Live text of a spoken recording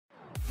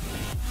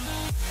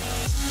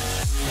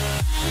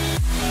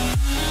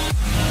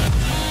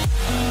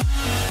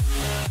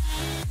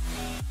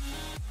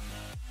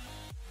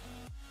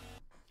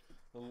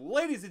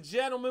Ladies and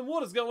gentlemen,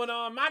 what is going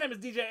on? My name is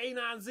DJ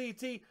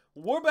djanonzt.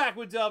 We're back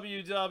with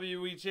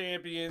WWE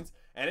Champions,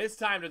 and it's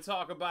time to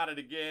talk about it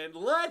again.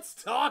 Let's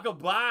talk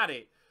about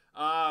it.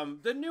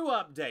 The new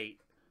update.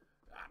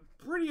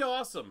 Pretty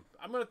awesome.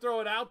 I'm going to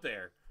throw it out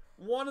there.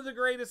 One of the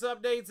greatest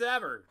updates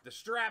ever. The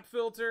strap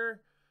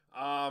filter.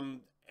 And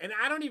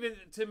I don't even,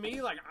 to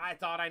me, like, I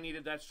thought I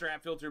needed that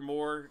strap filter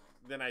more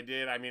than I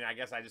did. I mean, I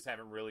guess I just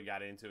haven't really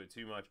got into it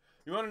too much.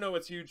 You want to know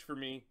what's huge for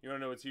me?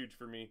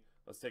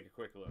 Let's take a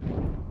quick look.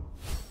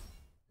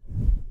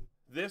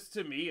 This,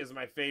 to me, is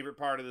my favorite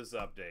part of this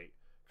update.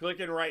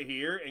 Clicking right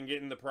here and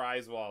getting the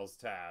prize walls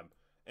tab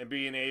and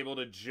being able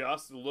to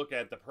just look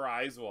at the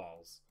prize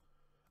walls.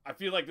 I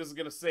feel like this is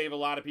going to save a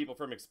lot of people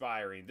from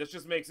expiring. This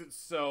just makes it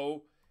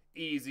so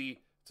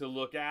easy to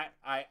look at.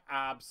 I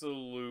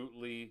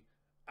absolutely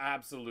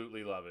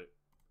love it.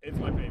 It's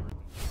my favorite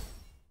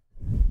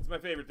thing. It's my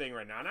favorite thing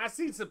right now. And I've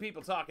seen some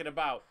people talking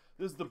about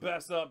this is the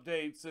best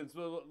update since...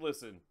 Well,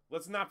 listen,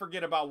 let's not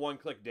forget about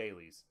one-click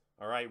dailies.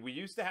 All right? We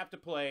used to have to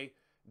play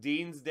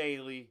Dean's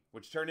Daily,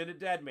 which turned into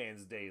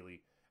Deadman's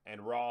Daily,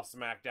 and Raw,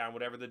 SmackDown,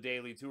 whatever the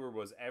daily tour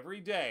was, every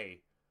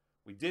day.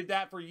 We did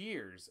that for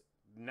years.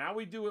 Now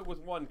we do it with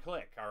one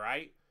click, all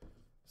right?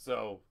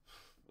 So,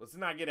 let's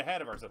not get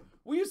ahead of ourselves.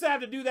 We used to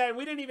have to do that, and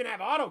we didn't even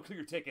have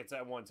auto-clear tickets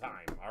at one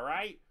time, all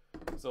right?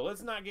 So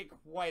let's not get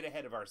quite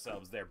ahead of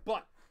ourselves there.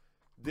 But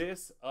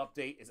this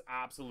update is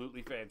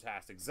absolutely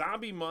fantastic.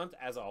 Zombie month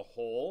as a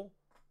whole,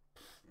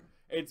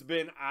 it's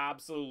been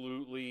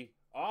absolutely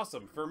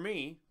awesome. For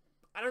me,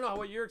 I don't know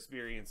what your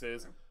experience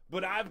is,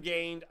 but I've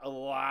gained a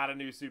lot of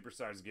new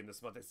superstars again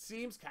this month. It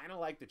seems kind of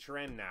like the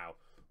trend now.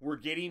 We're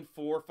getting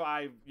 4 or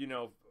 5,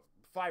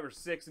 5 or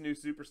 6 new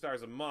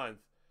superstars a month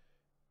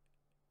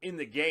in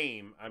the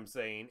game, I'm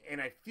saying.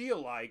 And I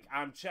feel like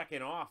I'm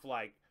checking off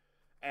like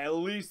at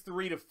least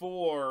 3 to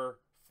 4,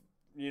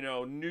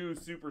 new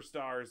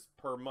superstars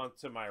per month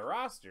to my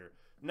roster.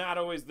 Not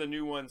always the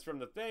new ones from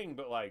the thing,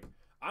 but like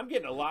I'm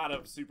getting a lot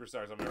of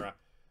superstars on my roster.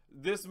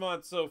 This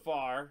month so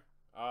far,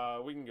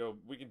 we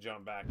can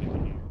jump back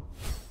into here.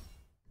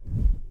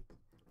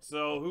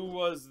 So who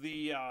was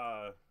the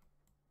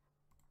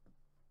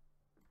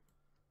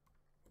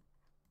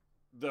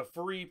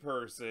free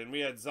person?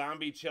 We had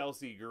Zombie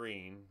Chelsea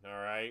Green, all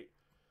right.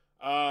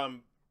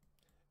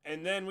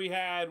 And then we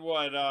had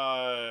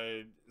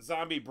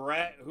Zombie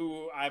Brett,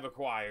 who I've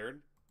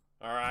acquired,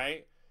 all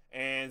right.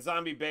 And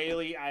Zombie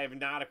Bailey, I have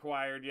not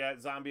acquired yet.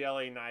 Zombie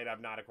LA Knight,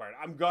 I've not acquired.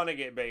 I'm gonna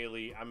get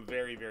Bailey. I'm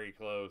very, very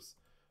close.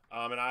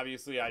 And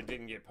obviously I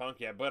didn't get Punk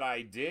yet, but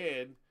I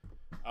did.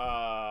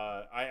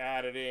 I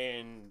added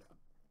in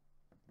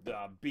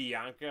the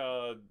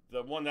Bianca,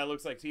 the one that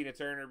looks like Tina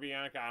Turner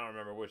Bianca. I don't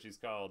remember what she's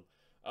called.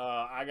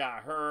 I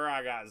got her.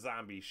 I got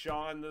Zombie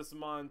Sean this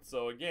month.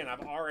 So again,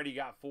 I've already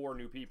got 4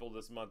 new people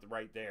this month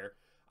right there.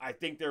 I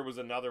think there was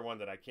another one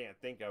that I can't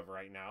think of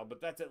right now,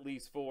 but that's at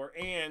least 4.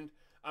 And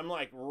I'm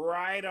like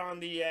right on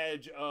the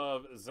edge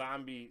of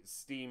Zombie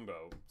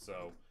Steamboat.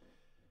 So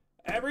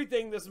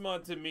everything this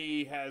month to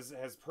me has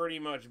pretty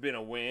much been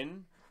a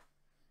win.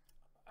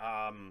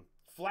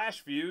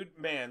 Flash Feud,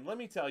 man, let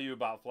me tell you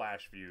about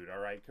Flash Feud, all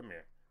right? Come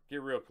here.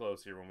 Get real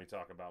close here when we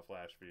talk about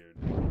Flash Feud.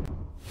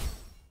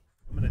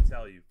 I'm going to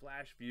tell you,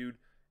 Flash Feud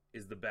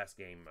is the best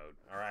game mode,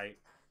 all right?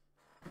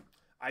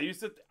 I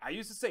used to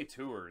say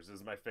Tours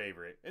is my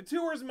favorite. And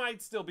Tours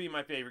might still be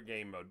my favorite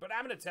game mode, but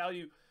I'm going to tell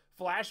you,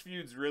 Flash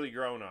Feud's really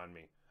grown on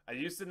me. I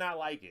used to not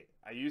like it.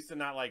 I used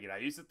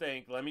to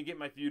think, let me get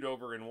my feud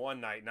over in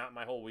one night, not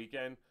my whole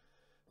weekend.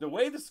 The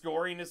way the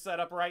scoring is set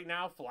up right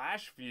now,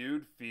 Flash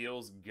Feud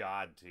feels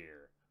god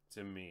tier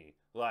to me.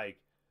 Like,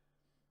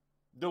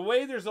 the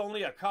way there's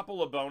only a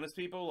couple of bonus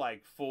people,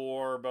 like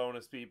 4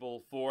 bonus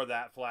people for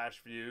that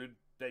Flash Feud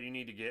that you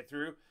need to get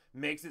through,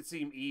 makes it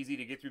seem easy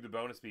to get through the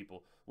bonus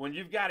people. When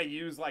you've got to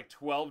use like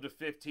 12 to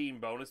 15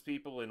 bonus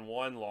people in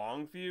one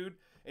long feud,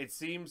 it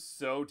seems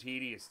so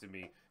tedious to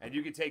me. And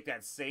you can take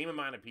that same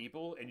amount of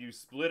people and you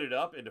split it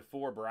up into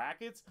 4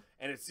 brackets,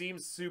 and it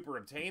seems super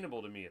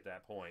obtainable to me at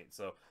that point.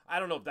 So I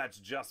don't know if that's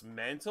just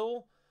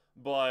mental,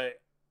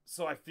 but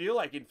so I feel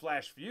like in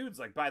Flash Feuds,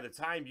 like by the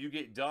time you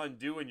get done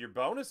doing your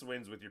bonus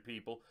wins with your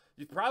people,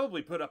 you've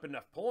probably put up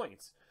enough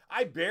points.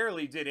 I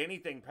barely did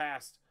anything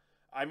past,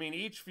 I mean,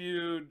 each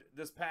feud,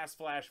 this past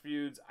Flash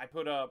Feuds, I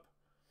put up,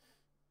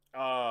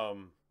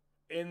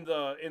 in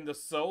the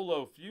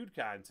solo feud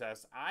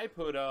contest, I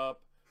put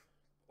up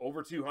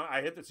over 200.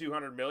 I hit the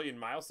 200 million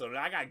milestone, and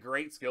I got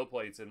great skill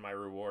plates in my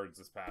rewards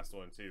this past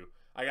one too.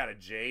 I got a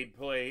Jade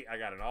plate, I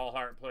got an All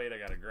Heart plate, I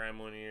got a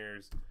Gremlin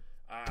ears,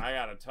 I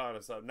got a ton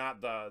of stuff.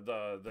 Not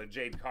the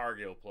Jade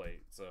Cargill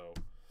plate, so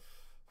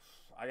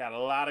I got a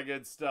lot of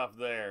good stuff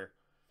there.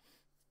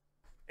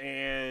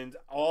 And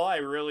all I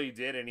really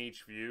did in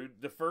each feud,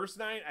 the first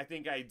night I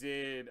think I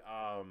did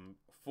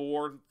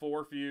four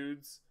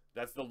feuds.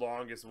 That's the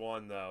longest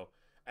one, though.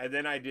 And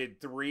then I did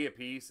 3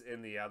 apiece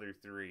in the other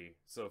 3.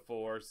 So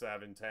 4,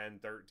 7, 10,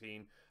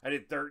 13. I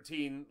did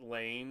 13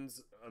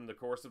 lanes on the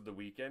course of the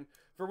weekend.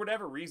 For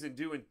whatever reason,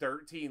 doing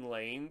 13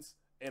 lanes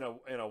in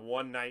a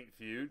one-night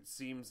feud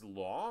seems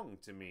long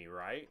to me,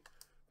 right?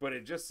 but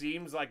it just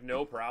seems like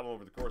no problem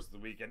over the course of the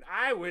weekend.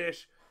 I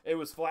wish it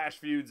was flash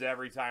feuds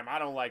every time. I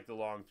don't like the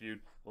long feud.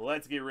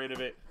 Let's get rid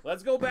of it.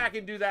 Let's go back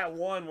and do that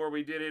one where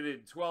we did it in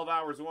 12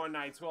 hours one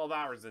night, 12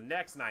 hours the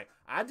next night.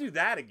 I'd do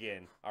that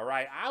again, all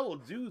right? I will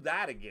do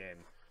that again.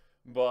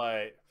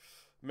 But,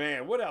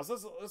 man, what else?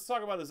 Let's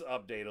talk about this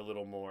update a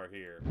little more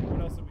here. What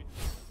else did we do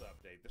with this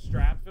update? The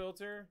strap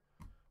filter?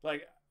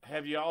 Like,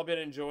 have y'all been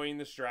enjoying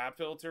the strap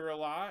filter a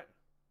lot?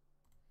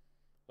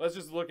 Let's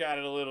just look at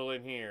it a little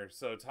in here.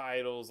 So,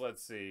 titles,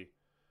 let's see.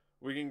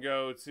 We can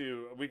go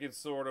to, we can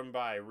sort them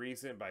by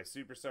recent, by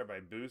superstar, by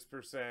boost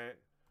percent.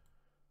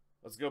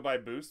 Let's go by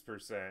boost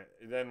percent.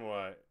 Then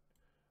what?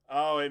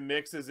 Oh, it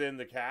mixes in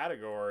the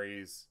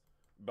categories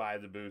by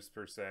the boost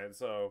percent.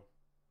 So,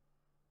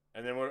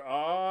 and then what?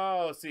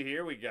 Oh, see,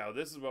 here we go.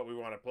 This is what we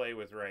want to play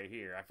with right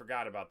here. I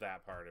forgot about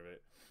that part of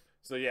it.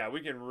 So, yeah, we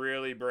can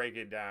really break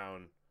it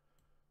down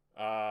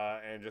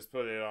and just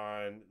put it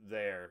on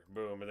there.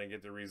 Boom, and then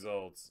get the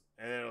results.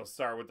 And then it'll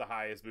start with the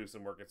highest boost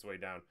and work its way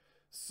down.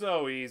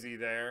 So easy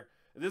there.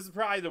 This is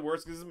probably the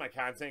worst because this is my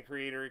content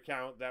creator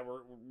account that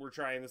we're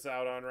trying this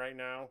out on right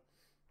now.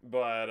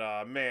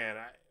 But, man,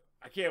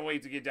 I can't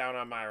wait to get down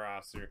on my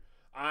roster.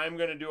 I'm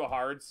going to do a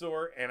hard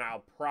sort, and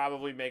I'll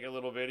probably make a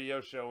little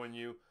video showing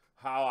you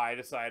how I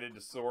decided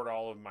to sort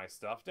all of my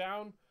stuff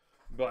down.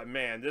 But,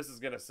 man, this is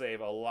going to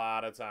save a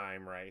lot of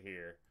time right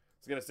here.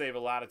 It's going to save a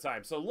lot of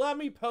time. So let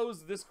me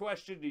pose this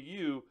question to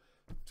you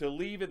to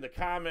leave in the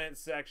comment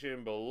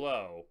section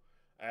below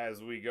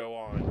as we go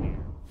on here.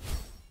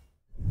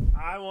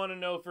 I want to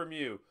know from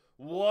you,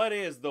 what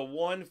is the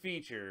one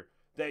feature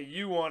that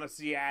you want to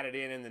see added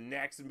in the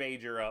next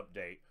major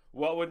update?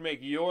 What would make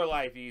your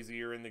life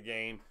easier in the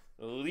game?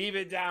 Leave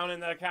it down in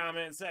the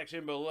comment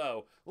section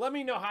below. Let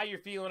me know how you're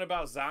feeling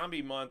about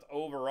Zombie Month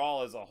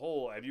overall as a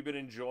whole. Have you been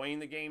enjoying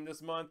the game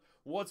this month?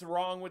 What's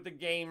wrong with the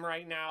game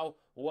right now?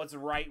 What's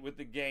right with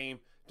the game?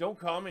 Don't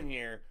come in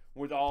here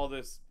with all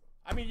this.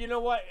 I mean, you know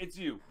what? It's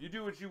you. You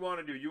do what you want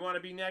to do. You want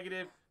to be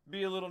negative?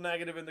 Be a little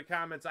negative in the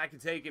comments. I can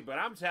take it, but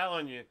I'm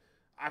telling you,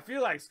 I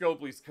feel like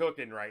Scopely's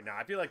cooking right now.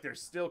 I feel like they're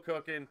still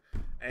cooking,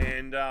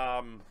 and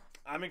I'm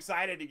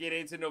excited to get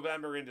into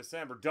November and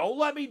December. Don't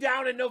let me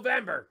down in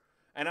November.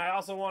 And I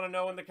also want to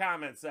know in the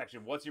comments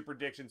section, what's your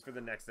predictions for the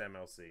next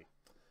MLC?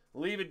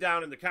 Leave it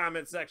down in the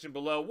comment section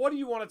below. What do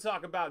you want to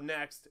talk about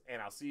next?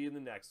 And I'll see you in the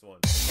next one.